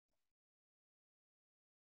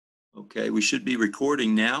Okay, we should be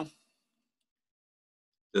recording now.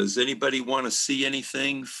 Does anybody want to see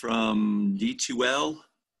anything from D2L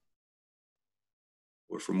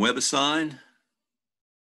or from WebAssign?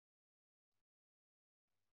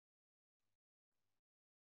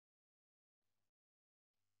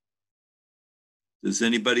 Does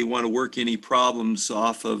anybody want to work any problems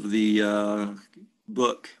off of the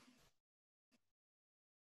book?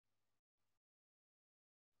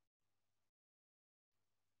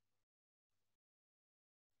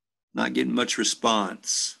 Not getting much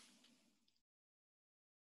response.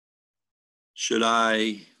 Should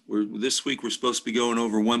I, this week we're supposed to be going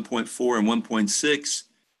over 1.4 and 1.6.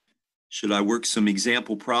 Should I work some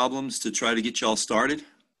example problems to try to get y'all started?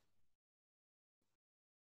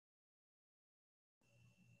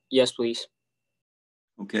 Yes, please.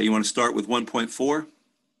 Okay, you want to start with 1.4?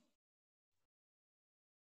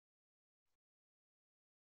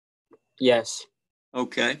 Yes.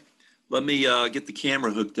 Okay, let me get the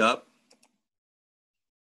camera hooked up.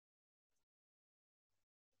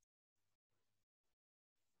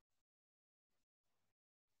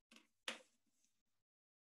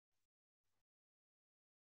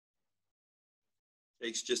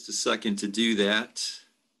 Takes just a second to do that.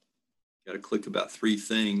 Got to click about 3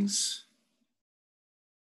 things.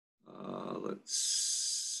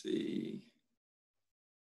 Let's see.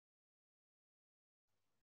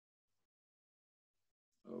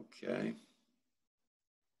 Okay.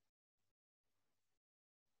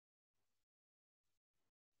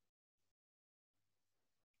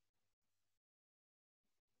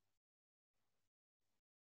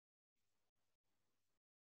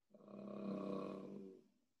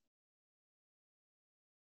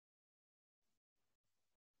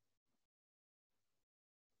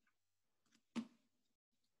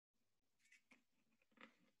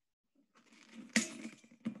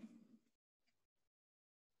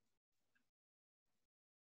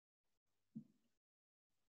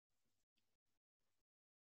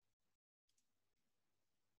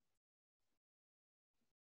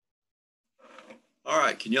 All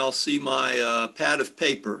right, can y'all see my pad of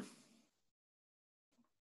paper?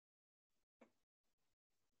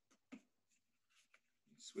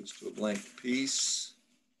 Switch to a blank piece.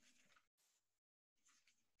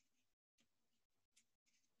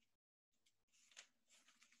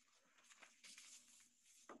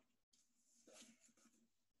 It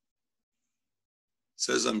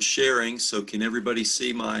says I'm sharing, so can everybody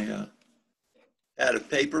see my pad of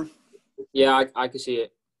paper? Yeah, I can see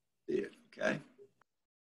it. See it, okay.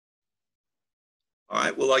 All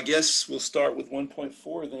right, well, I guess we'll start with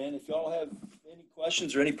 1.4 then. If y'all have any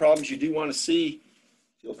questions or any problems you do want to see,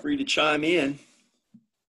 feel free to chime in.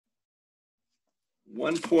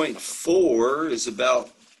 1.4 is about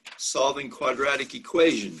solving quadratic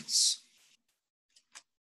equations.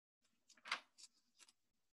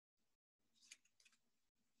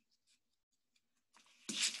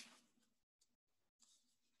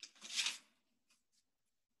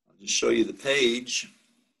 I'll just show you the page.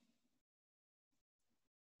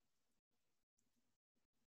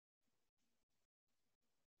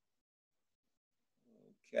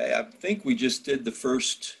 Okay, I think we just did the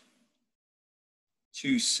first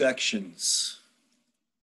 2 sections.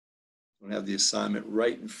 I don't have the assignment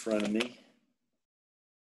right in front of me.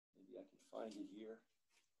 Maybe I can find it here.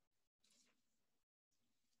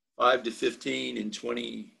 5 to 15 and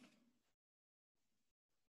 20.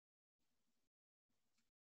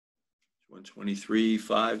 123,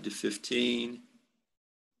 5 to 15.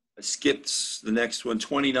 I skipped the next one,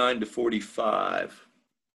 29 to 45.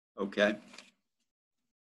 Okay.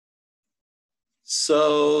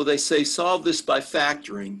 So they say solve this by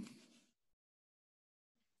factoring.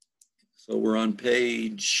 So we're on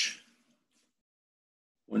page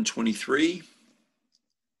 123,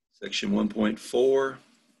 section 1.4.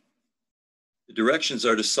 The directions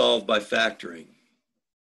are to solve by factoring.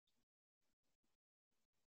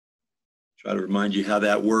 Try to remind you how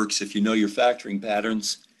that works if you know your factoring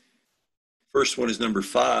patterns. First one is number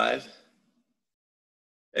 5.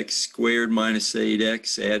 X squared minus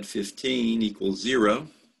 8x add 15 equals 0.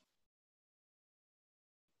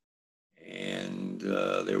 And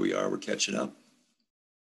there we are, we're catching up.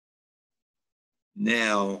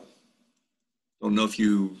 Now, don't know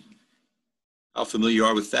how familiar you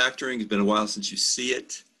are with factoring. It's been a while since you see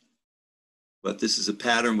it. But this is a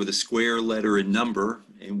pattern with a square, letter, and number.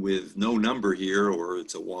 And with no number here, or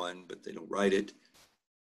it's a 1, but they don't write it,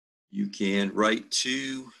 you can write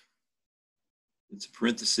 2 into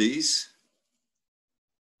parentheses.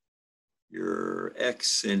 Your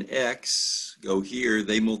x and x go here.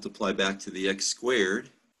 They multiply back to the x squared.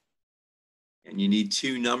 And you need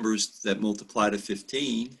 2 numbers that multiply to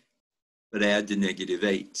 15. but add to negative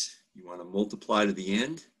 8. You want to multiply to the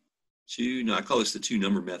end. No, I call this the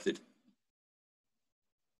two-number method.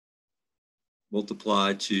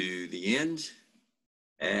 Multiply to the end,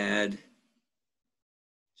 add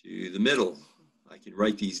to the middle. I can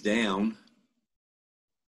write these down.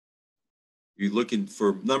 You're looking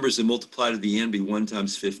for numbers that multiply to the end, be 1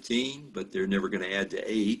 times 15, but they're never going to add to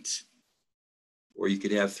 8. Or you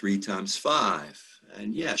could have 3 times 5.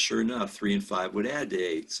 And yeah, sure enough, 3 and 5 would add to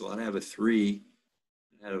 8. So I'd have a 3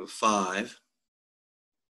 out of a 5.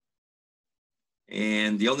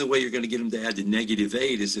 And the only way you're going to get them to add to negative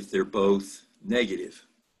 8 is if they're both negative.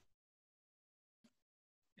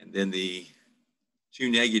 And then the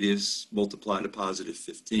two negatives multiply to positive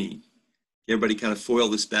 15. Everybody kind of foil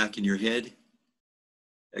this back in your head.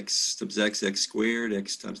 X times x, x squared,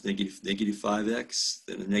 x times negative 5x.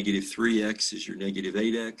 Then a negative 3x is your negative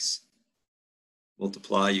 8x.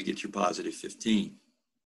 Multiply, you get your positive 15.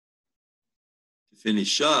 To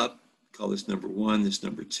finish up, call this number 1, this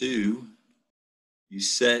number 2. You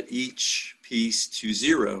set each piece to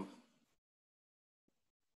 0.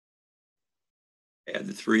 Add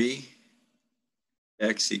the 3.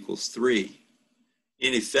 X equals 3.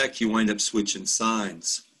 In effect, you wind up switching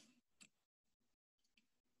signs.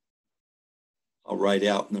 I'll write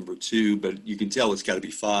out number 2, but you can tell it's got to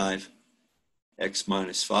be 5. X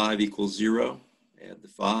minus 5 equals 0. Add the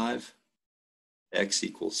 5. X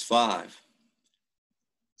equals 5.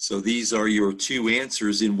 So these are your two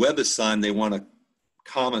answers. In WebAssign, they want a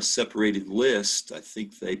comma-separated list. I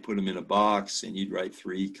think they put them in a box, and you'd write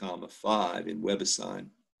 3, 5 in WebAssign.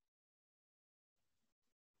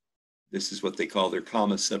 This is what they call their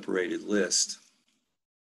comma-separated list.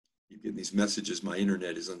 You get these messages, my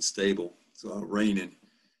internet is unstable. It's raining.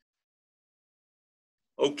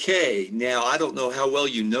 Okay, now I don't know how well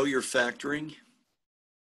you know your factoring,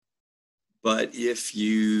 but if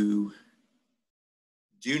you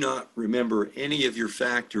do not remember any of your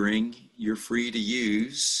factoring, you're free to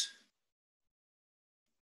use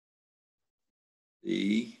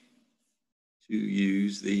the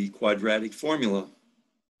quadratic formula.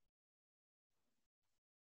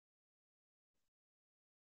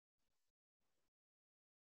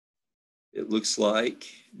 It looks like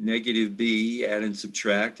negative b, add and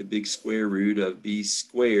subtract a big square root of b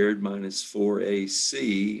squared minus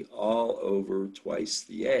 4ac all over twice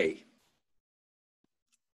the a.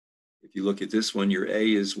 If you look at this one, your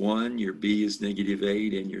a is 1, your b is negative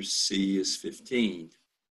 8, and your c is 15.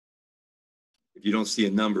 If you don't see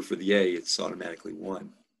a number for the a, it's automatically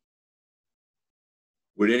 1.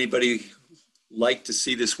 Would anybody like to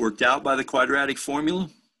see this worked out by the quadratic formula?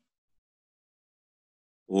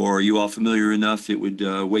 Or are you all familiar enough it would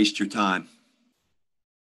waste your time?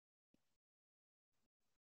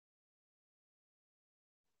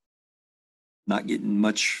 Not getting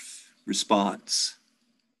much response.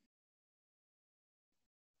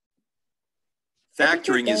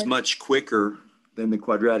 Factoring is much quicker than the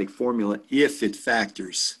quadratic formula if it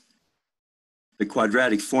factors. The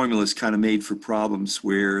quadratic formula is kind of made for problems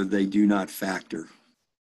where they do not factor.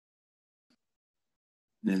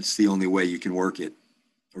 And it's the only way you can work it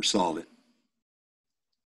or solve it.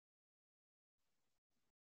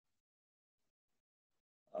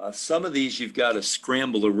 Some of these you've got to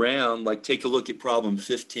scramble around, like take a look at problem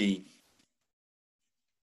 15.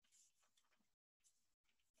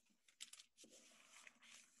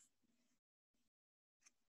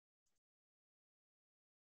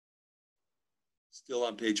 Still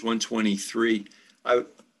on page 123. I'm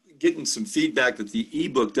getting some feedback that the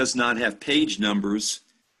ebook does not have page numbers.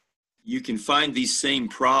 You can find these same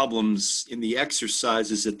problems in the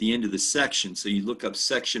exercises at the end of the section. So you look up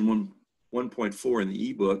section 1.4 in the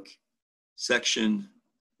ebook, section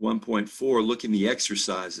 1.4, look in the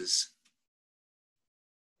exercises.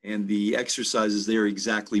 And the exercises there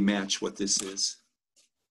exactly match what this is.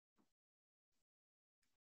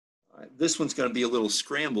 This one's going to be a little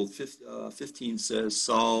scrambled. 15 says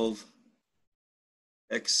solve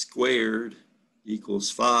x squared equals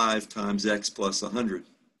 5 times x plus 100.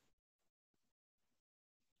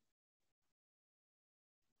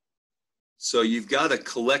 So you've got to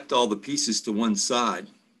collect all the pieces to one side.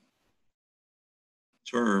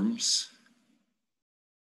 Terms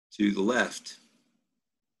to the left.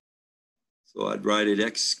 So I'd write it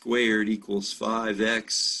x squared equals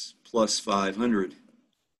 5x plus 500.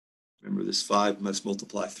 Remember, this 5 must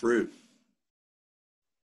multiply through.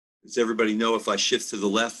 Does everybody know if I shift to the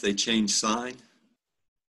left, they change sign?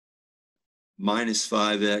 Minus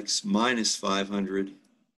 5x minus 500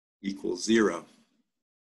 equals 0.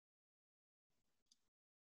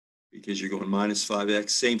 Because you're going minus 5x,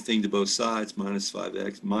 same thing to both sides, minus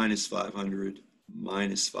 5x minus 500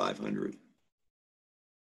 minus 500.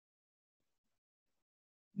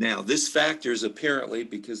 Now, this factors apparently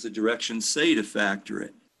because the directions say to factor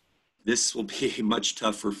it. This will be much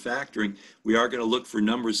tougher factoring. We are going to look for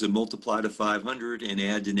numbers that multiply to 500 and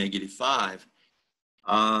add to -5.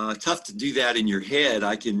 Tough to do that in your head.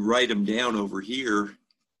 I can write them down over here,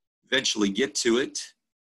 eventually get to it,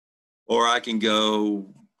 or I can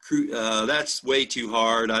go, that's way too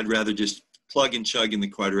hard. I'd rather just plug and chug in the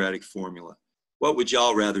quadratic formula. What would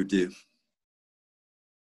y'all rather do?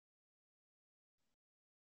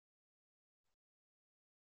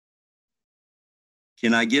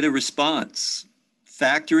 Can I get a response?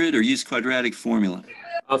 Factor it or use quadratic formula?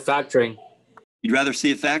 Factoring. You'd rather see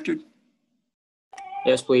it factored?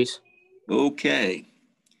 Yes, please. Okay.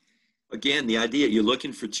 Again, the idea, you're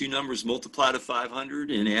looking for two numbers, multiply to 500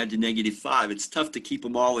 and add to -5. It's tough to keep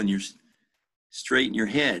them all in your straight in your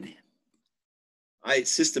head.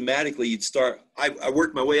 Systematically, you'd start, I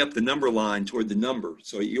worked my way up the number line toward the number.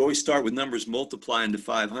 So you always start with numbers multiplying to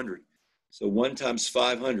 500. So 1 times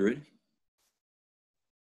 500.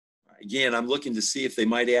 Again, I'm looking to see if they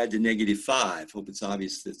might add to -5. Hope it's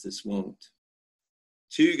obvious that this won't.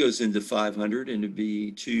 2 goes into 500 and it'd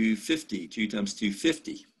be 250. 2 times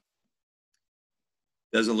 250.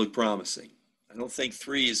 Doesn't look promising. I don't think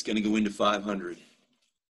 3 is going to go into 500.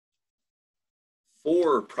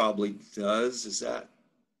 4 probably does. Is that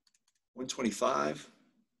 125?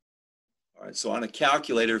 All right, so on a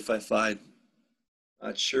calculator, if I find,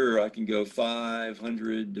 not sure, I can go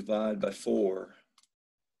 500 divided by 4.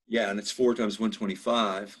 Yeah, and it's 4 times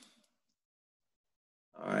 125.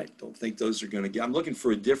 All right, don't think those are going to get, I'm looking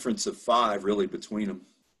for a difference of 5 really between them.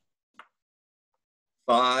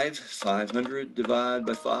 500 divided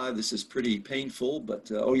by 5. This is pretty painful,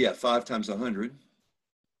 but oh yeah, 5 times 100.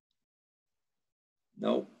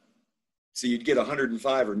 No. So you'd get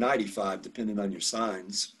 105 or 95 depending on your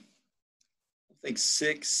signs. I think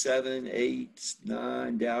 6, 7, 8,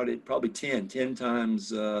 9, doubt it. Probably 10. 10 times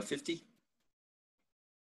 50.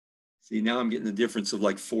 See, now I'm getting the difference of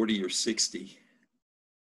like 40 or 60.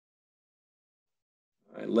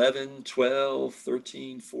 11, 12,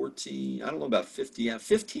 13, 14. I don't know about 50. Yeah,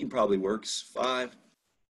 15 probably works.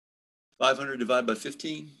 500 divided by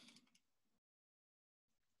 15.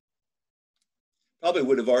 Probably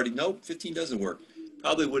would have already, nope, 15 doesn't work.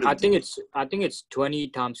 Probably would have. I think it's 20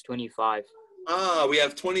 times 25. We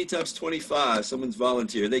have 20 times 25. Someone's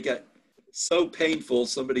volunteer. They got so painful,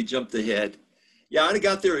 somebody jumped ahead. Yeah, I'd have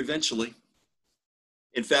got there eventually.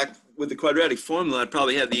 In fact, with the quadratic formula, I'd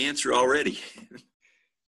probably have the answer already.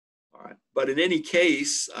 All right, but in any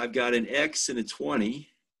case, I've got an X and a 20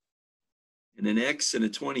 and an X and a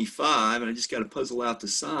 25, and I just got to puzzle out the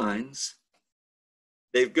signs.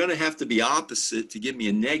 They're going to have to be opposite to give me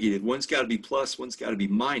a negative. One's got to be plus, one's got to be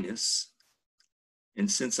minus.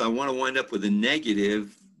 And since I want to wind up with a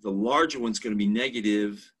negative, the larger one's going to be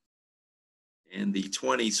negative, and the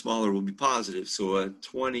 20 smaller will be positive. So a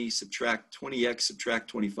 20x subtract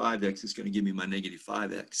 25x is going to give me my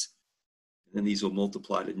 -5x. And then these will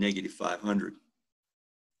multiply to -500.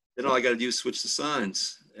 Then all I got to do is switch the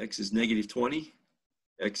signs. X is -20,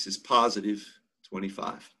 X is positive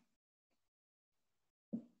 25.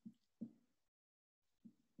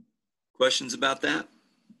 Questions about that?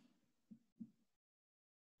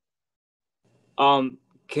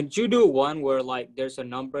 Could you do one where like there's a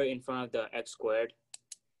number in front of the x squared?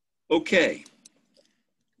 Okay.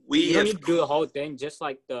 You don't need to do the whole thing, just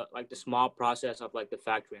like the small process of like the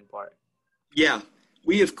factoring part. Yeah,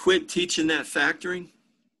 we have quit teaching that factoring.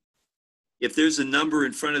 If there's a number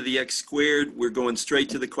in front of the x squared, we're going straight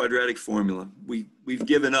to the quadratic formula. We've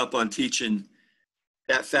given up on teaching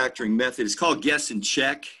that factoring method. It's called guess and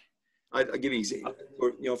check. I'll give you an example.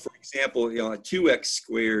 For example, a 2x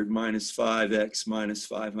squared minus 5x minus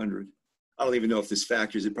 500. I don't even know if this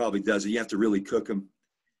factors. It probably doesn't. You have to really cook them.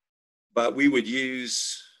 But we would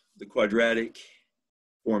use the quadratic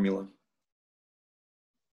formula.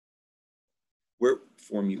 We're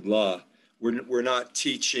not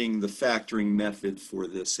teaching the factoring method for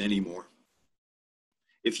this anymore.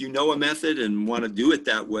 If you know a method and want to do it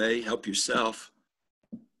that way, help yourself.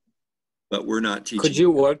 But we're not teaching. Could you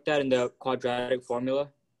work that in the quadratic formula?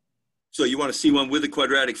 So you want to see one with the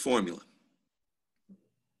quadratic formula?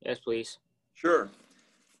 Yes, please. Sure.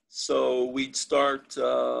 So we'd start,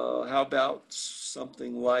 how about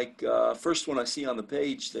something like, first one I see on the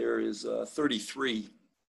page there is 33.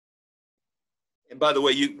 And by the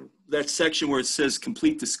way, that section where it says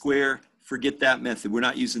complete the square, forget that method. We're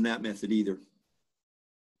not using that method either.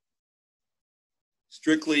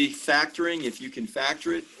 Strictly factoring, if you can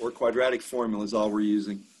factor it, or quadratic formula is all we're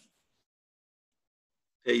using.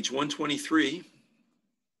 Page 123.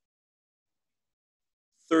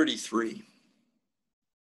 33.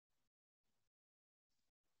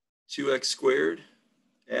 2x squared,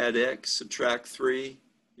 add x, subtract 3,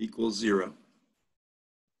 equals 0.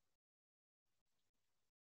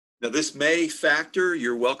 Now this may factor,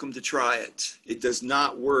 you're welcome to try it. It does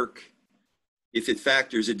not work. If it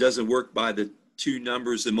factors, it doesn't work by the two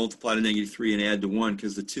numbers that multiply to -3 and add to 1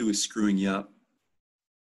 because the 2 is screwing you up.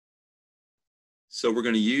 So we're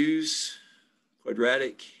going to use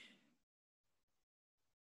quadratic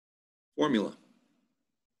formula.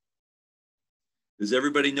 Does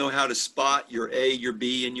everybody know how to spot your A, your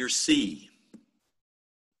B, and your C?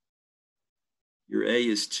 Your A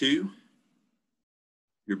is 2.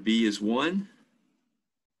 Your B is 1.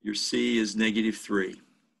 Your C is -3.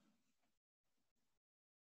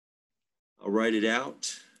 I'll write it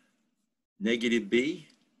out. Negative B,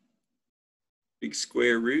 big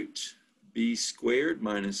square root, B squared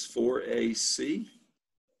minus 4AC,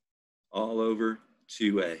 all over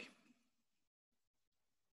 2A.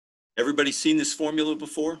 Everybody seen this formula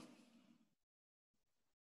before?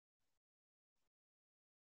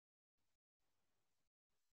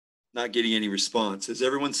 Not getting any response. Has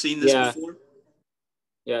everyone seen this before?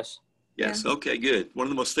 Yes. Yes, yeah. Okay, good. One of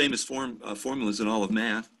the most famous formulas in all of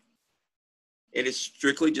math. And it's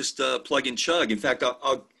strictly just plug and chug. In fact,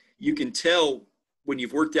 you can tell when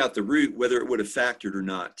you've worked out the root whether it would have factored or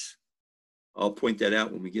not. I'll point that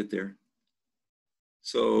out when we get there.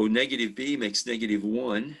 So negative B makes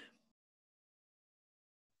 -1.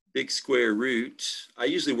 Big square root. I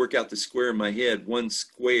usually work out the square in my head, 1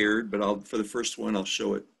 squared, but for the first one, I'll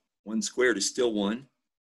show it. 1 squared is still 1.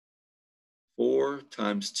 4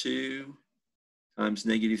 times 2 times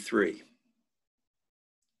 -3.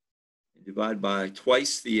 And divide by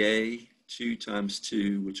twice the A, 2 times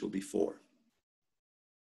 2, which will be 4.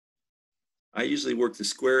 I usually work the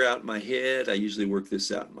square out in my head. I usually work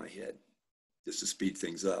this out in my head just to speed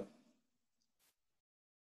things up.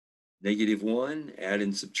 -1, add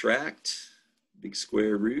and subtract, big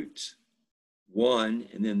square root, 1,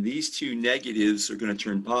 and then these two negatives are going to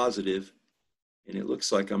turn positive, and it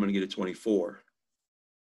looks like I'm going to get a 24,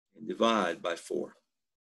 and divide by 4.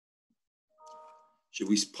 Should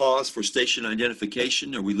we pause for station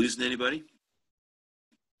identification? Are we losing anybody?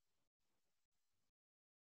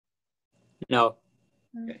 No.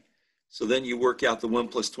 Okay. So then you work out the 1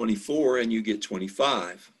 plus 24, and you get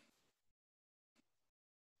 25.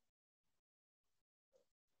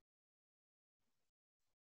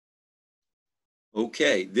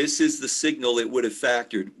 Okay, this is the signal it would have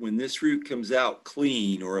factored. When this root comes out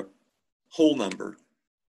clean or a whole number,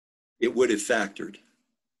 it would have factored.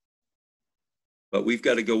 But we've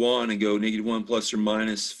got to go on and go -1 plus or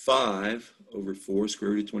minus 5 over 4.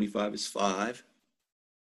 Square root of 25 is 5.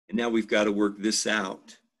 And now we've got to work this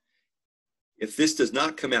out. If this does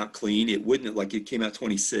not come out clean, it wouldn't, like it came out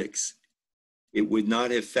 26. It would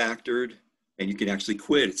not have factored, and you can actually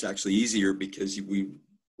quit. It's actually easier because we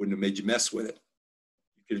wouldn't have made you mess with it.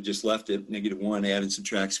 You could have just left it -1, add and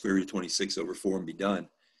subtract square root of 26 over 4 and be done.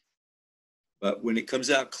 But when it comes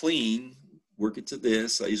out clean, work it to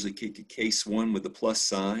this. I usually keep the case 1 with the plus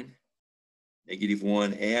sign.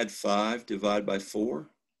 -1, add 5, divide by 4.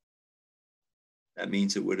 That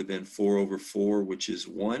means it would have been 4 over 4, which is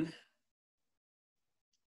 1.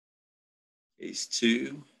 Case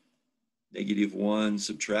 2, -1,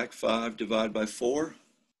 subtract 5, divide by 4.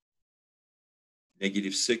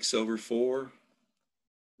 -6 over 4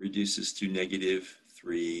 reduces to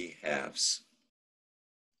 -3/2.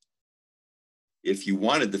 If you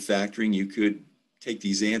wanted the factoring, you could take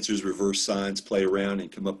these answers, reverse signs, play around,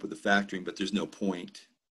 and come up with the factoring, but there's no point.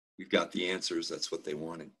 We've got the answers. That's what they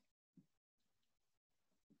wanted.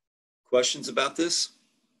 Questions about this?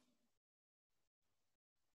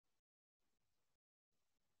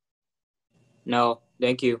 No,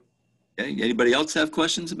 thank you. Okay, anybody else have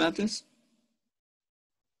questions about this?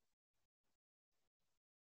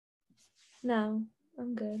 No,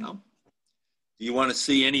 I'm good. No. Do you want to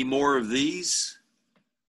see any more of these?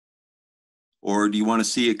 Or do you want to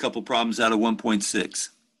see a couple problems out of 1.6?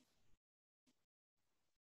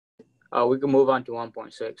 We can move on to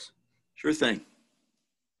 1.6. Sure thing.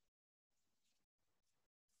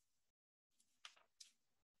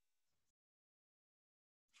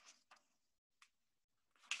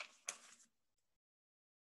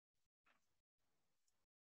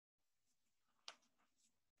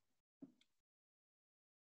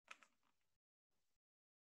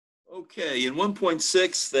 Okay, in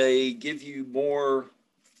 1.6, they give you more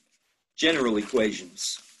general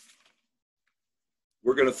equations.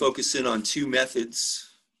 We're going to focus in on 2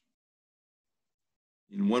 methods.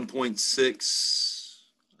 In 1.6,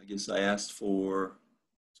 I guess I asked for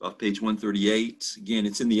off page 138. Again,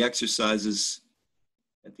 it's in the exercises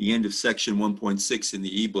at the end of section 1.6 in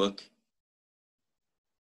the ebook.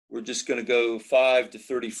 We're just going to go 5 to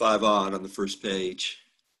 35 odd on the first page.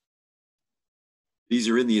 These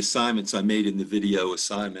are in the assignments I made in the video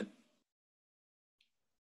assignment.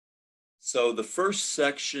 So the first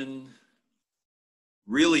section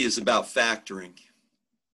really is about factoring.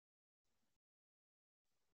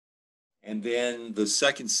 And then the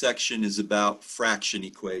second section is about fraction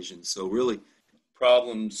equations. So really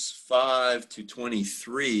problems 5 to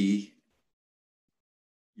 23,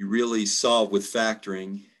 you really solve with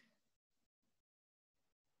factoring.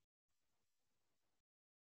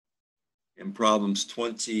 And problems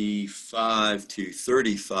 25 to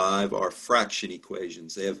 35 are fraction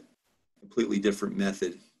equations. They have a completely different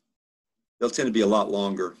method. They'll tend to be a lot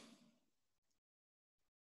longer.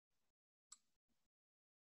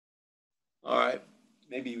 All right,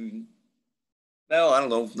 maybe, well, I don't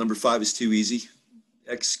know, number 5 is too easy.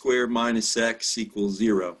 X squared minus x equals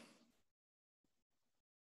 0.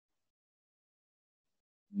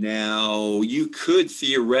 Now, you could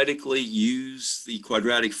theoretically use the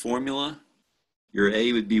quadratic formula. Your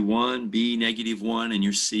A would be 1, B -1, and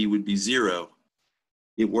your C would be 0.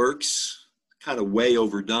 It works, kind of way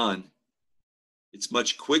overdone. It's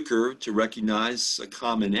much quicker to recognize a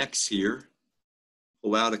common x here.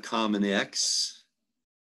 Pull out a common x,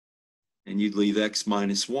 and you'd leave x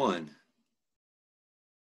minus 1.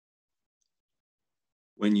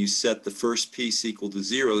 When you set the first piece equal to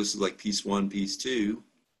 0, this is like piece 1, piece 2.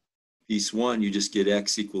 Piece 1, you just get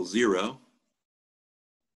x equals 0.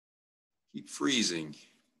 Keep freezing.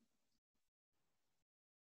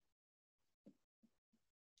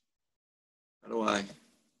 How do I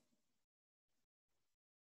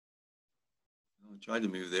tried to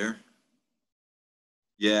move there.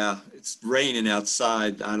 Yeah, it's raining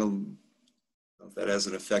outside. I don't know if that has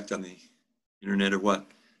an effect on the internet or what.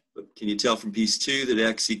 But can you tell from piece 2 that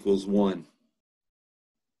x equals 1?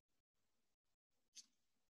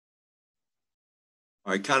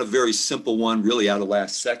 All right, kind of very simple one, really out of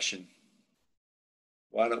last section.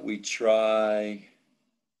 Why don't we try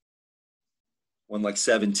one like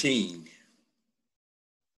 17?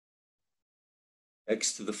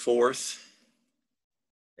 X to the 4th,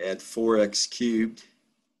 add 4x cubed,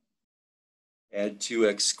 add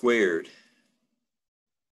 2x squared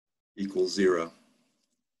equals 0.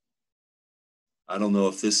 I don't know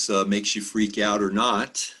if this makes you freak out or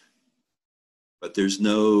not, but there's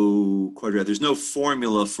no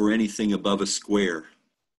formula for anything above a square.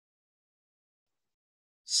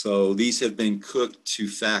 So these have been cooked to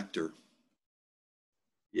factor.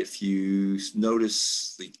 If you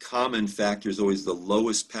notice, the common factor is always the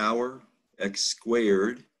lowest power, x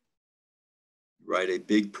squared. Write a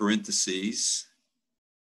big parentheses.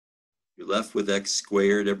 You're left with x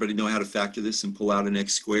squared. Everybody know how to factor this and pull out an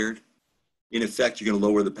x squared? In effect, you're going to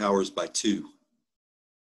lower the powers by 2.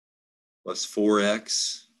 Plus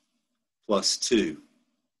 4x plus 2.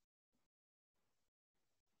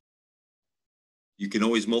 You can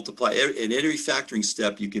always multiply. In every factoring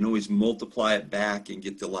step, you can always multiply it back and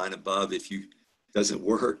get the line above. If it doesn't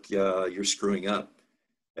work, you're screwing up.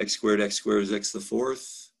 X squared is x to the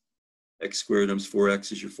 4th. X squared times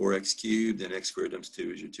 4x is your 4x cubed, and x squared times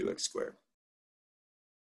 2 is your 2x squared.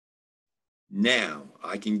 Now,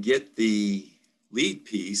 I can get the lead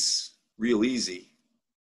piece real easy.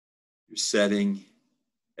 You're setting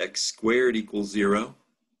x squared equals 0,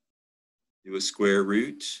 do a square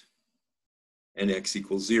root, and x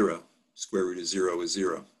equals 0. Square root of 0 is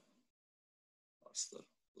 0. Lost a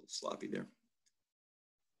little sloppy there.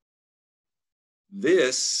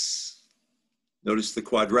 This, notice the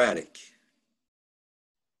quadratic.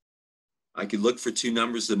 I could look for two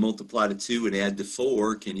numbers that multiply to 2 and add to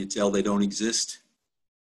 4. Can you tell they don't exist?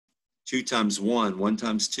 2 times 1, 1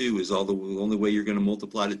 times 2 is the only way you're going to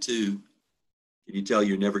multiply to 2. Can you tell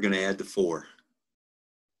you're never going to add to 4?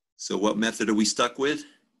 So what method are we stuck with?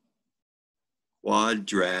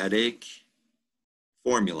 Quadratic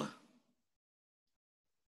formula.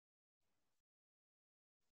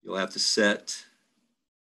 You'll have to set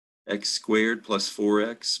x squared plus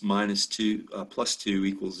 4x minus 2 plus 2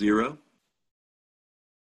 equals 0.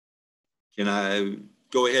 Can I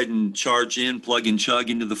go ahead and plug and chug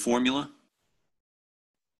into the formula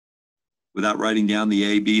without writing down the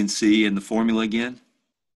A, B, and C in the formula again?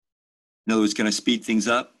 In other words, can I speed things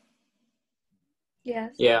up?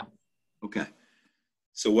 Yes. Yeah. Okay.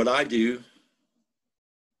 So what I do,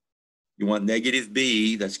 you want negative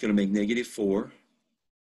b, that's going to make negative 4.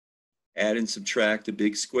 Add and subtract a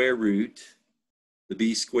big square root. The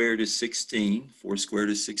b squared is 16. 4 squared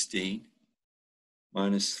is 16.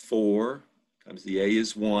 Minus 4 times the A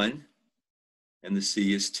is 1, and the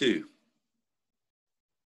C is 2.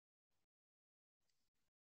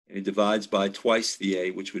 And it divides by twice the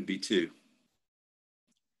A, which would be 2.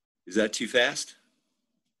 Is that too fast?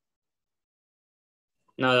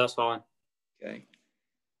 No, that's fine. Okay.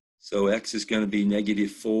 So X is going to be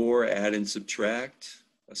 -4, add and subtract,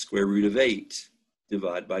 a square root of 8,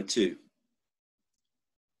 divide by 2.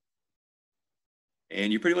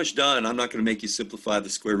 And you're pretty much done. I'm not going to make you simplify the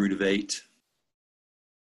square root of 8.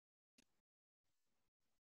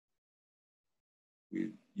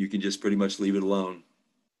 You can just pretty much leave it alone.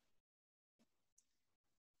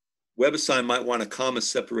 WebAssign might want a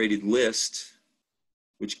comma-separated list,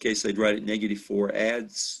 in which case I'd write it -4,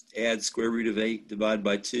 add square root of 8, divide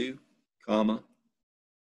by 2, comma,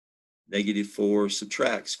 -4,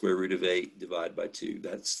 subtract square root of 8, divide by 2.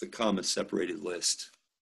 That's the comma-separated list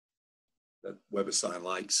that WebAssign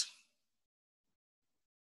likes.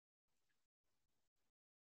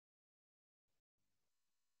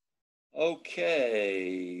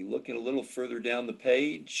 Okay, looking a little further down the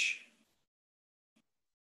page.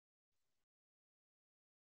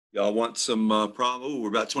 Y'all want some problems? We're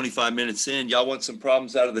about 25 minutes in. Y'all want some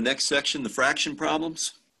problems out of the next section, the fraction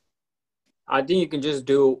problems? I think you can just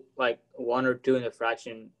do like 1 or 2 in the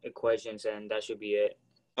fraction equations, and that should be it.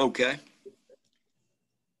 Okay.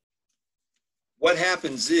 What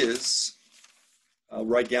happens is, I'll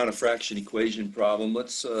write down a fraction equation problem.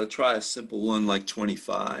 Let's try a simple one like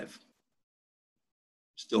 25.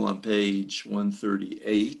 Still on page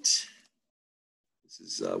 138. This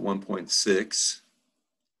is 1.6.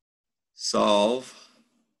 Solve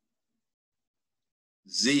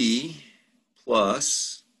z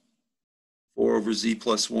plus 4 over z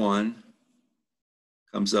plus 1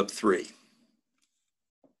 comes up 3.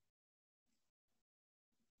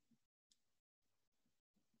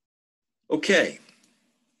 Okay.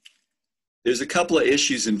 There's a couple of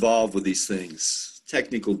issues involved with these things,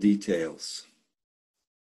 technical details.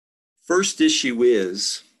 First issue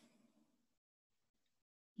is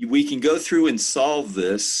we can go through and solve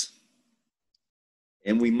this,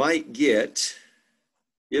 and we might get,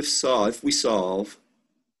 if we solve,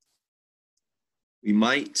 we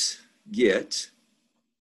might get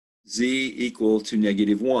z equal to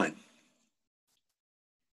 -1.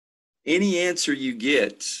 Any answer you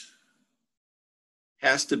get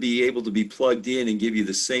has to be able to be plugged in and give you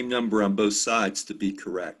the same number on both sides to be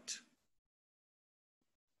correct.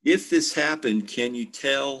 If this happened, can you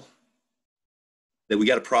tell that we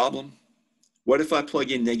got a problem? What if I plug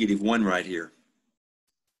in -1 right here?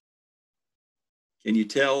 Can you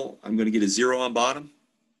tell I'm going to get a 0 on bottom?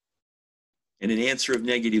 And an answer of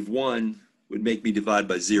 -1 would make me divide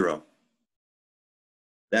by 0.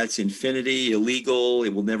 That's infinity, illegal, it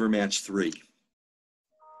will never match 3.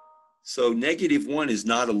 So -1 is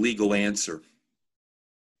not a legal answer.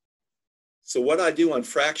 So what I do on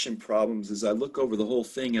fraction problems is I look over the whole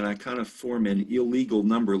thing and I kind of form an illegal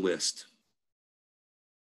number list.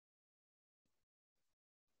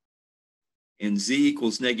 And z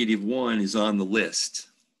equals -1 is on the list.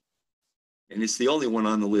 And it's the only one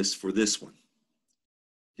on the list for this one.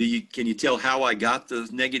 Can you tell how I got the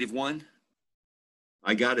 -1?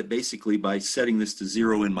 I got it basically by setting this to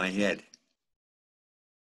 0 in my head.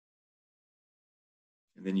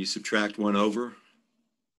 And then you subtract 1 over.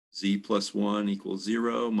 Z plus 1 equals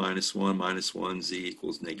 0, -1 minus 1, z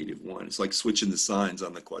equals -1. It's like switching the signs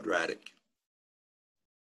on the quadratic.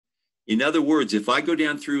 In other words, if I go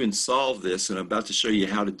down through and solve this, and I'm about to show you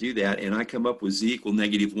how to do that, and I come up with z equal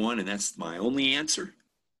 -1, and that's my only answer,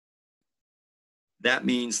 that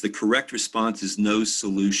means the correct response is no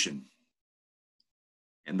solution.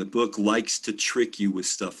 And the book likes to trick you with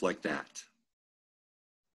stuff like that.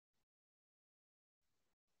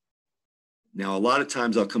 Now, a lot of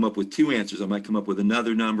times I'll come up with 2 answers. I might come up with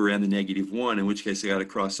another number and the -1, in which case I got to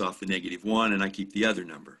cross off the -1 and I keep the other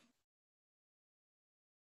number.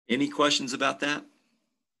 Any questions about that?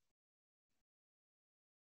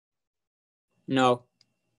 No.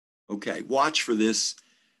 Okay, watch for this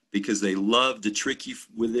because they love to trick you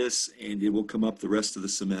with this, and it will come up the rest of the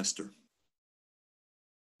semester.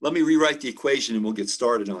 Let me rewrite the equation and we'll get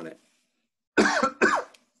started on it.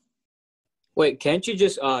 Wait, can't you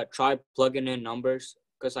just try plugging in numbers?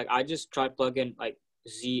 Because like I just tried plugging like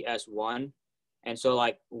z as 1, and so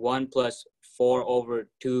like 1 plus 4 over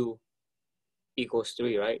 2 equals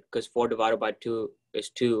 3, right? Because 4 divided by 2 is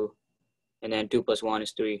 2, and then 2 plus 1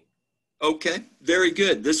 is 3. Okay, very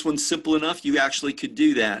good. This one's simple enough. You actually could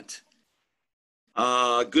do that.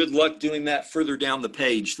 Good luck doing that further down the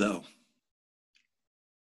page, though.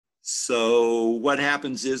 So what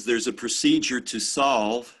happens is there's a procedure to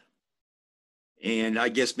solve And I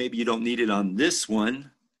guess maybe you don't need it on this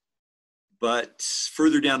one, but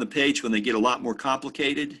further down the page, when they get a lot more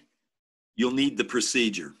complicated, you'll need the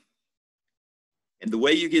procedure. And the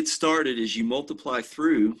way you get started is you multiply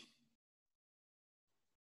through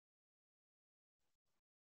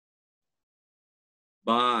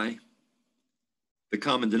by the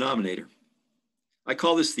common denominator. I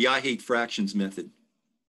call this the I hate fractions method.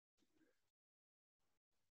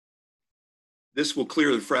 This will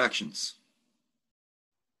clear the fractions.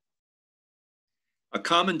 A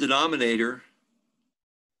common denominator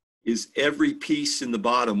is every piece in the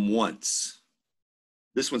bottom once.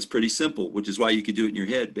 This one's pretty simple, which is why you could do it in your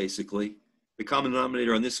head, basically. The common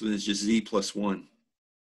denominator on this one is just z plus 1.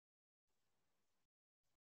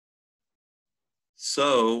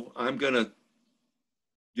 So I'm going to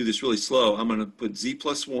do this really slow. I'm going to put z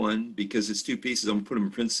plus 1 because it's two pieces. I'm going to put them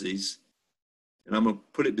in parentheses. And I'm going to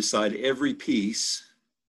put it beside every piece.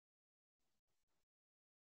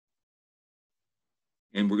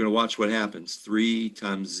 And we're going to watch what happens. 3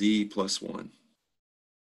 times z plus 1.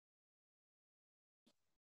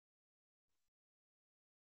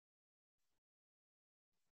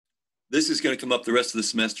 This is going to come up the rest of the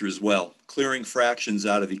semester as well, clearing fractions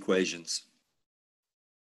out of equations.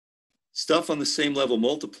 Stuff on the same level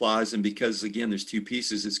multiplies, and because, again, there's two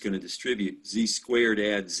pieces, it's going to distribute. Z squared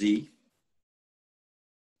adds z.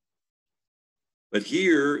 But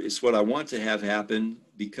here is what I want to have happen.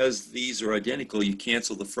 Because these are identical, you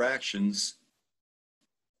cancel the fractions,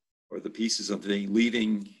 or the pieces of the,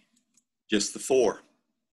 leaving just the 4.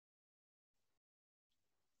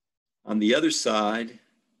 On the other side,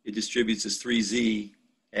 it distributes as 3z,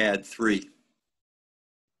 add 3.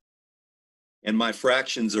 And my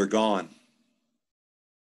fractions are gone.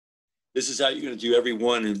 This is how you're going to do every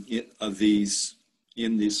one of these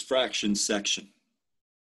in this fraction section.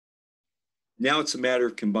 Now it's a matter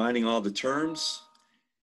of combining all the terms.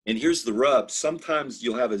 And here's the rub. Sometimes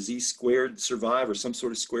you'll have a z squared survive or some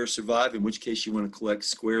sort of square survive, in which case you want to collect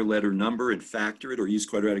square letter number and factor it or use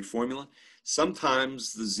quadratic formula.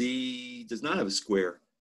 Sometimes the z does not have a square.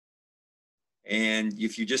 And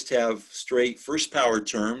if you just have straight first power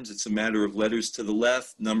terms, it's a matter of letters to the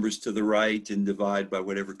left, numbers to the right, and divide by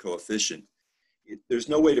whatever coefficient. There's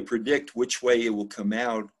no way to predict which way it will come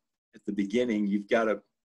out at the beginning. You've got to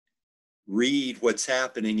read what's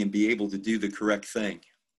happening and be able to do the correct thing.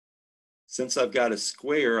 Since I've got a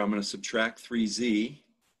square, I'm going to subtract 3z.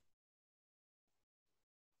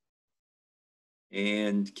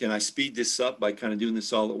 And can I speed this up by kind of doing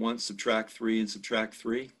this all at once? Subtract 3 and subtract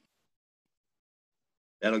 3.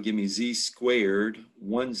 That'll give me z squared.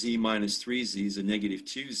 1z minus 3z is a negative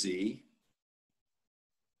 2z.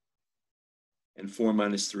 And 4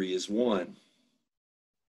 minus 3 is 1.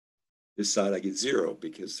 This side I get 0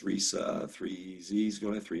 because 3z is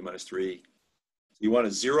going to 3 minus 3. So you want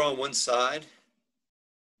a 0 on one side.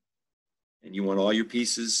 And you want all your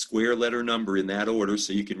pieces square letter number in that order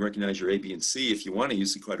so you can recognize your A, B, and C if you want to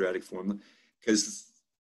use the quadratic formula. Because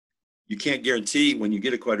you can't guarantee when you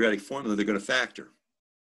get a quadratic formula they're going to factor.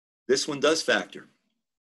 This one does factor.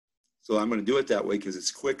 So I'm going to do it that way because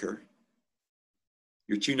it's quicker.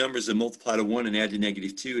 Your two numbers that multiply to 1 and add to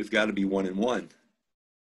negative 2 have got to be 1 and 1.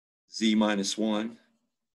 Z minus 1,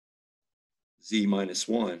 Z minus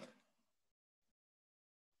 1.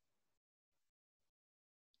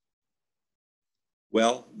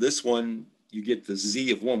 Well, this one, you get the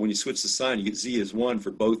Z of 1. When you switch the sign, you get Z as 1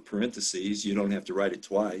 for both parentheses. You don't have to write it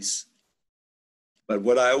twice. But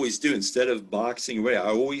what I always do, instead of boxing away, I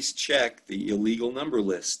always check the illegal number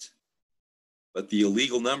list. But the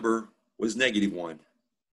illegal number was negative 1.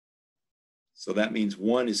 So that means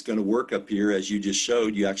 1 is going to work up here, as you just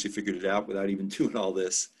showed. You actually figured it out without even doing all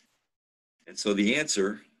this. And so the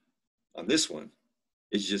answer on this one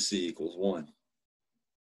is just Z equals 1.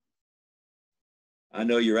 I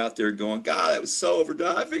know you're out there going, God, that was so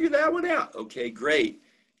overdone. I figured that one out. Okay, great.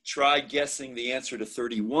 Try guessing the answer to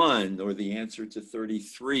 31 or the answer to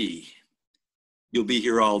 33. You'll be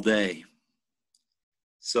here all day.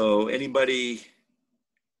 So anybody,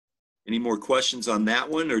 any more questions on that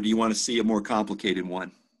one, or do you want to see a more complicated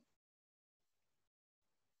one?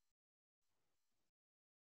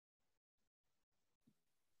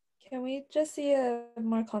 Can we just see a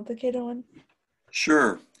more complicated one?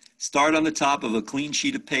 Sure. Start on the top of a clean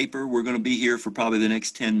sheet of paper. We're going to be here for probably the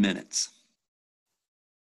next 10 minutes.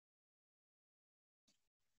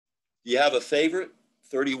 Do you have a favorite?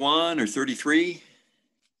 31 or 33?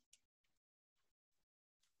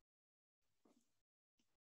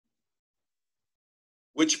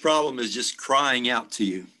 Which problem is just crying out to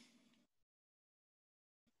you?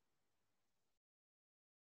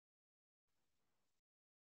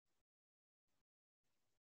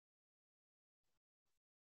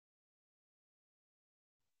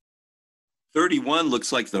 31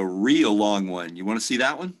 looks like the real long one. You want to see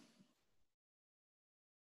that one?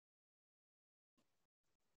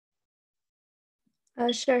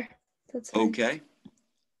 Sure. That's fine. Okay.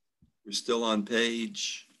 We're still on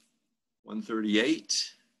page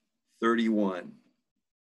 138, 31.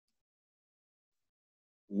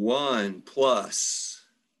 1 plus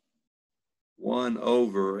 1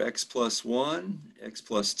 over x plus 1, x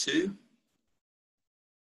plus 2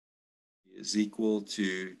 is equal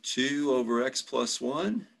to 2 over x plus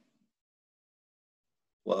 1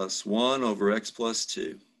 plus 1 over x plus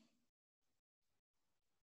 2.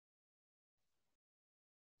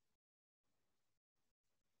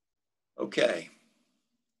 Okay.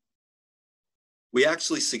 We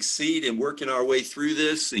actually succeed in working our way through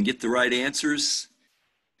this and get the right answers.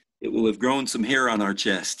 It will have grown some hair on our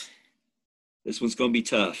chest. This one's going to be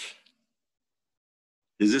tough.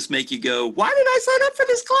 Does this make you go, why did I sign up for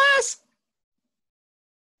this class?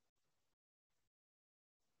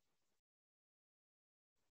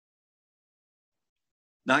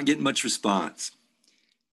 Not getting much response.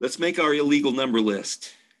 Let's make our illegal number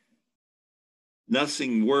list.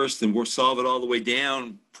 Nothing worse than we'll solve it all the way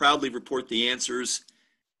down, proudly report the answers,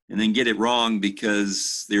 and then get it wrong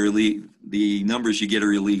because the numbers you get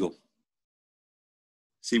are illegal.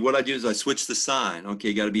 See, what I do is I switch the sign.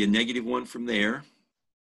 Okay, got to be a -1 from there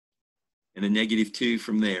and a -2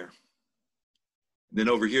 from there. And then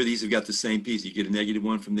over here, these have got the same piece. You get a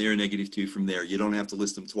 -1 from there, a -2 from there. You don't have to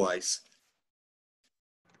list them twice.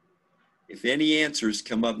 If any answers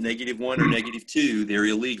come up -1 or -2, they're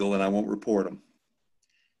illegal and I won't report them.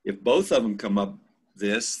 If both of them come up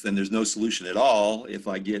this, then there's no solution at all. If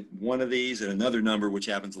I get one of these and another number, which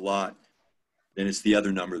happens a lot, then it's the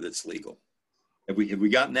other number that's legal. Have we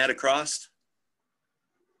gotten that across?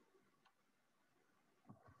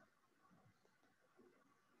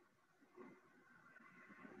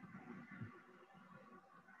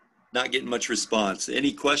 Not getting much response.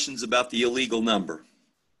 Any questions about the illegal number?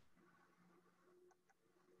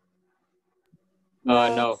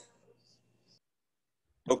 No.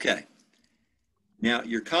 Okay. Now,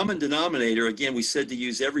 your common denominator, again, we said to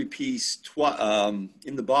use every piece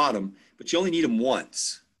in the bottom, but you only need them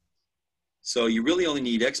once. So you really only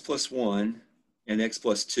need x plus 1 and x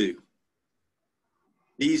plus 2.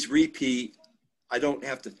 These repeat. I don't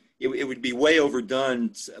have to, it would be way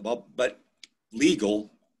overdone, but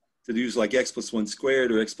legal to use like x plus 1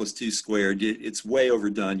 squared or x plus 2 squared. It's way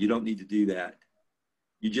overdone. You don't need to do that.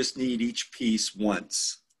 You just need each piece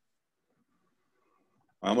once.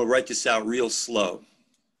 I'm going to write this out real slow.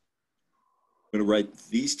 I'm going to write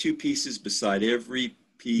these two pieces beside every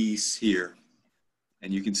piece here.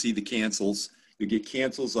 And you can see the cancels. You get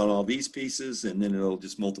cancels on all these pieces, and then it'll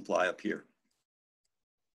just multiply up here.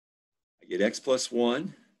 I get x plus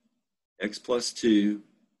 1, x plus 2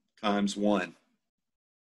 times 1.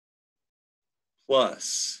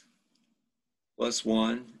 Plus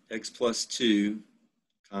 1, x plus 2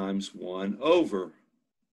 times 1 over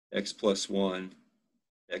x plus 1,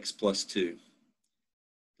 x plus 2.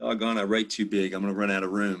 Doggone, I write too big. I'm going to run out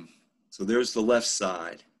of room. So there's the left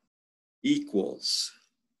side. Equals.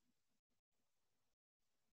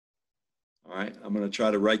 All right, I'm going to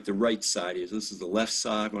try to write the right side here. So this is the left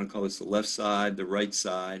side. I'm going to call this the left side, the right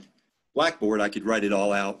side. Blackboard, I could write it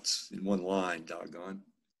all out in one line, doggone.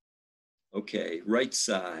 Okay, right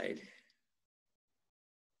side.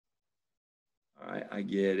 All right, I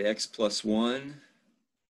get x plus 1,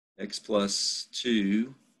 x plus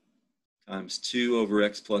 2 times 2 over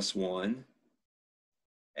x plus 1.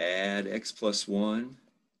 Add x plus 1,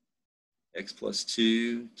 x plus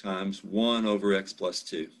 2 times 1 over x plus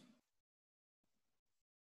 2.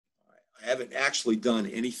 I haven't actually done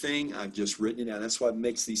anything. I've just written it out. That's why it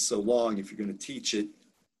makes these so long if you're going to teach it.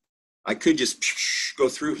 I could just go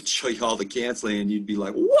through and show you all the canceling and you'd be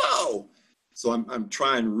like, whoa! So I'm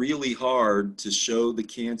trying really hard to show the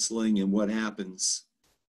canceling and what happens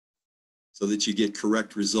so that you get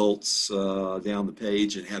correct results down the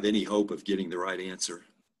page and have any hope of getting the right answer.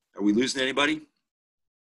 Are we losing anybody?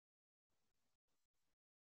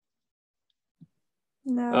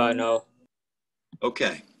 No. No.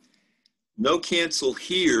 Okay. No cancel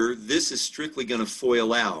here. This is strictly going to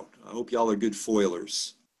FOIL out. I hope y'all are good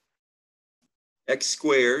FOILers. X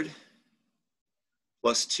squared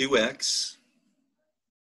plus 2x,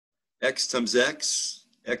 x times x,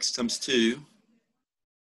 x times 2,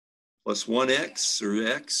 plus 1x or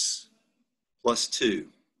x plus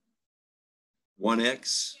 2.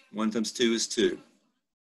 1x, 1 times 2 is 2.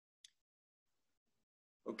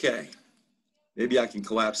 Okay, maybe I can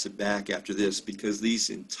collapse it back after this because these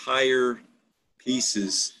entire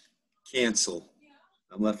pieces cancel.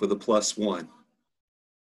 I'm left with a plus 1.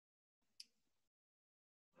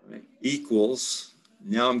 equals,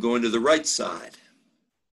 now I'm going to the right side.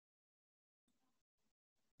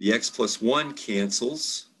 The x plus 1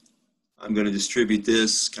 cancels. I'm going to distribute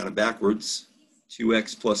this kind of backwards.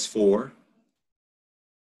 2x plus 4.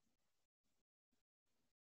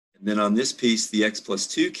 And then on this piece, the x plus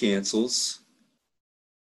 2 cancels.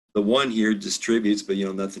 The 1 here distributes, but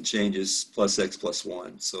nothing changes, plus x plus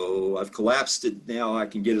 1. So I've collapsed it. Now I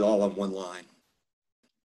can get it all on one line.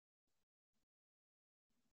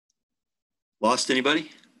 Lost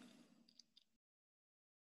anybody?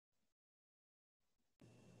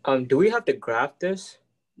 Do we have to graph this?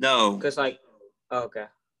 No. Because okay.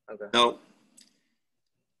 No.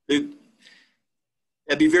 That'd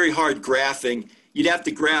be very hard graphing. You'd have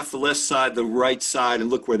to graph the left side, the right side, and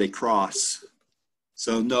look where they cross.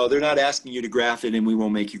 So no, they're not asking you to graph it, and we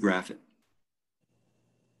won't make you graph it.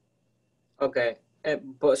 Okay,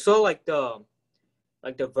 but so like the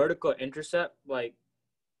vertical intercept, like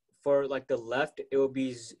for like the left, it will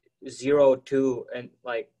be 0, 2, and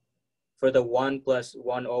like for the 1 plus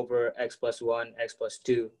 1 over x plus 1, x plus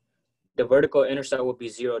 2, the vertical intercept would be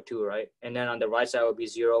 0, 2, right? And then on the right side would be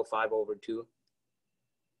 0, 5 over 2.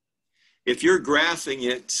 If you're graphing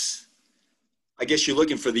it, I guess you're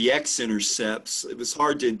looking for the x-intercepts. It was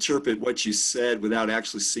hard to interpret what you said without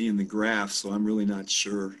actually seeing the graph, so I'm really not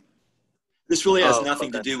sure. This really has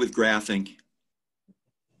nothing to do with graphing.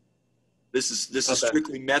 This is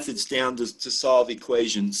strictly methods down to solve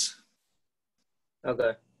equations.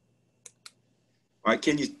 Okay. All right,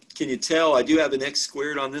 can you tell I do have an x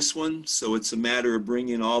squared on this one, so it's a matter of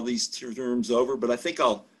bringing all these terms over, but I think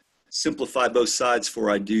I'll simplify both sides before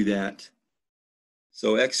I do that.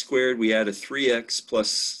 So x squared, we add a 3x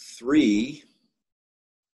plus 3.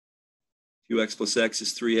 2x plus x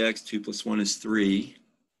is 3x, 2 plus 1 is 3.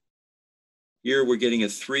 Here we're getting a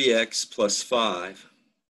 3x plus 5.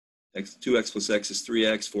 2x plus x is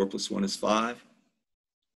 3x, 4 plus 1 is 5.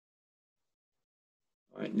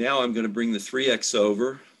 All right, now I'm going to bring the 3x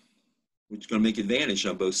over, which is going to make advantage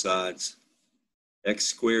on both sides. X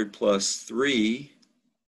squared plus 3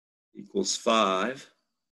 equals 5.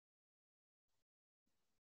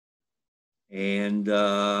 And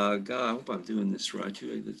God, I hope I'm doing this right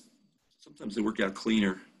too. Sometimes they work out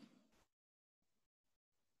cleaner.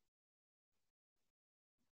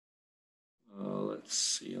 Let's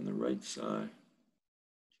see on the right side.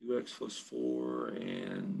 2x plus 4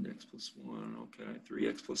 and x plus 1. Okay,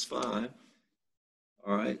 3x plus 5.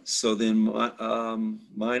 All right, so then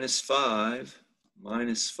minus 5,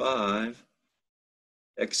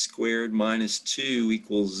 x squared minus 2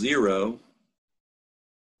 equals 0.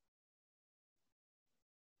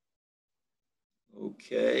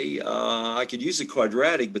 Okay, I could use a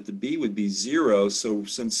quadratic, but the b would be 0. So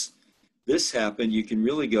since this happened, you can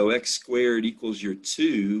really go x squared equals your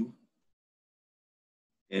 2,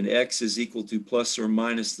 and x is equal to plus or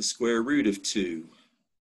minus the square root of 2.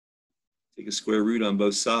 Take a square root on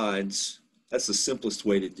both sides. That's the simplest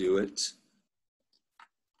way to do it,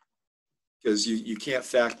 because you can't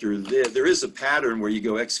factor this. There is a pattern where you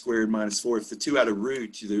go x squared minus 4. If the 2 had a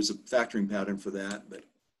root, there's a factoring pattern for that. But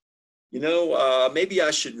maybe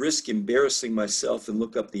I should risk embarrassing myself and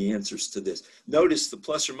look up the answers to this. Notice the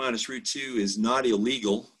plus or minus root 2 is not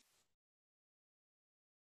illegal.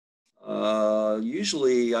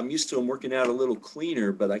 Usually I'm used to them working out a little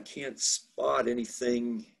cleaner, but I can't spot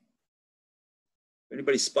anything. If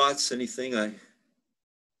anybody spots anything I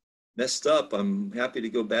messed up, I'm happy to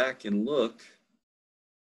go back and look.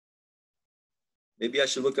 Maybe I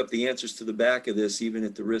should look up the answers to the back of this, even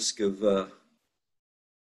at the risk of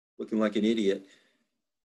looking like an idiot.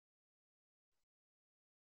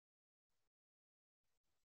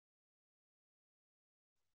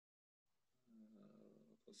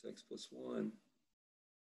 Plus x plus 1.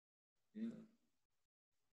 Yeah.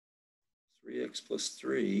 3x plus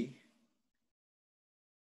 3.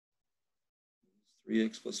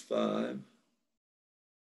 3x plus 5.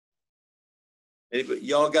 Anybody,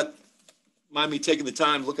 y'all mind me taking the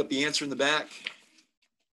time to look up the answer in the back?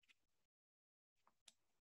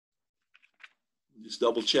 Just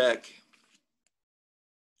double check.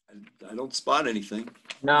 I don't spot anything.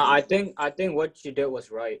 No, I think what you did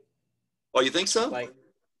was right. Oh, you think so?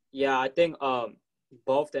 Yeah, I think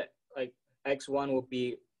both the x1 will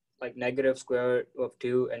be negative square root of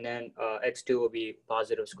 2, and then x2 will be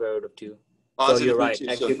positive square root of 2. Positive so you're right.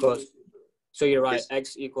 Two, so you're right.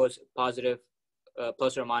 X equals positive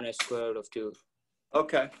plus or minus square root of 2.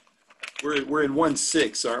 Okay. We're in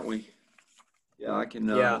 1/6, aren't we? Yeah, I can.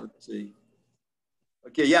 Let's see.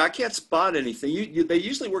 Okay, yeah, I can't spot anything. They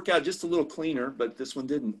usually work out just a little cleaner, but this one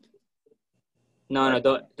didn't. No,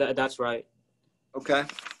 that's right. Okay.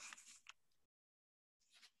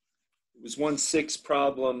 It was 1-6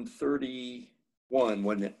 problem 31,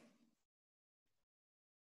 wasn't it?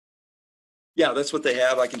 Yeah, that's what they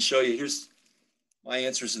have. I can show you. Here's my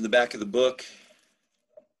answers in the back of the book.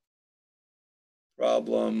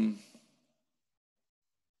 Problem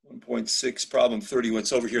 1.6, problem 31.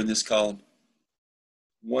 It's over here in this column.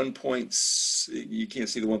 1. You can't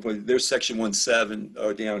see the 1 point. There's section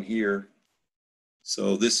 1.7 down here.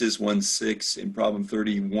 So this is 1.6, and problem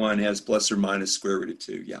 31 has plus or minus square root of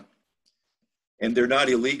 2. Yeah. And they're not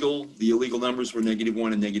illegal. The illegal numbers were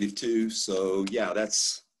 -1 and -2. So yeah,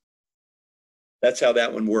 that's how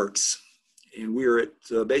that one works. And we're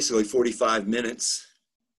at basically 45 minutes.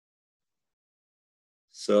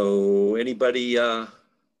 So anybody have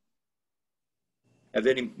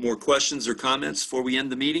any more questions or comments before we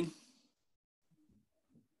end the meeting?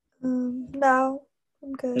 No,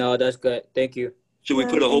 I'm good. No, that's good. Thank you. Should we Yeah,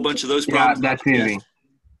 put a whole thank bunch you. of those Yeah, problems on that's the test? easy.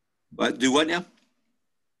 What, do what now?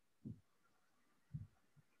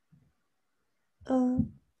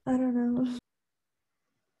 I don't know.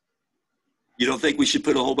 You don't think we should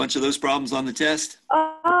put a whole bunch of those problems on the test?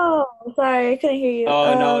 Oh, sorry, I couldn't hear you.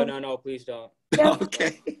 Oh, no, please don't. Yeah.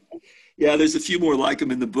 Okay. Yeah, there's a few more like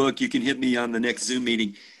them in the book. You can hit me on the next Zoom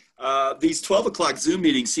meeting. These 12 o'clock Zoom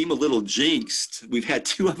meetings seem a little jinxed. We've had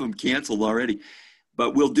 2 of them canceled already.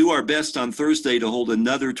 But we'll do our best on Thursday to hold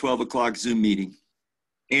another 12 o'clock Zoom meeting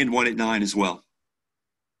and one at 9 as well.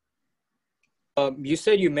 You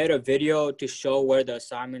said you made a video to show where the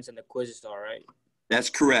assignments and the quizzes are, right? That's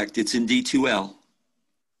correct. It's in D2L.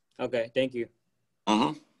 Okay, thank you.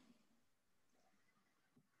 Uh-huh.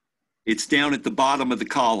 It's down at the bottom of the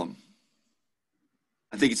column.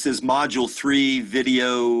 I think it says Module 3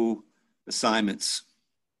 Video Assignments.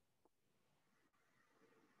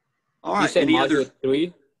 All right. You said Any module other?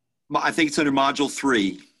 3? I think it's under Module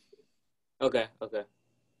 3 Okay.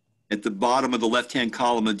 at the bottom of the left-hand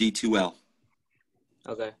column of D2L.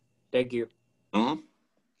 Okay, thank you. Uh-huh.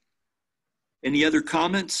 Any other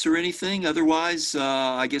comments or anything? Otherwise,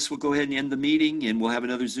 I guess we'll go ahead and end the meeting, and we'll have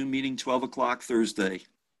another Zoom meeting 12 o'clock Thursday.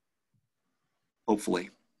 Hopefully.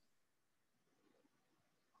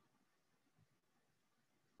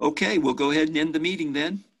 Okay, we'll go ahead and end the meeting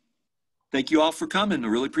then. Thank you all for coming. I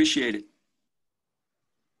really appreciate it.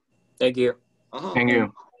 Thank you. Uh-huh. Thank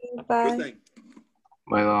you. Bye. Sure thing.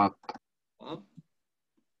 Bye.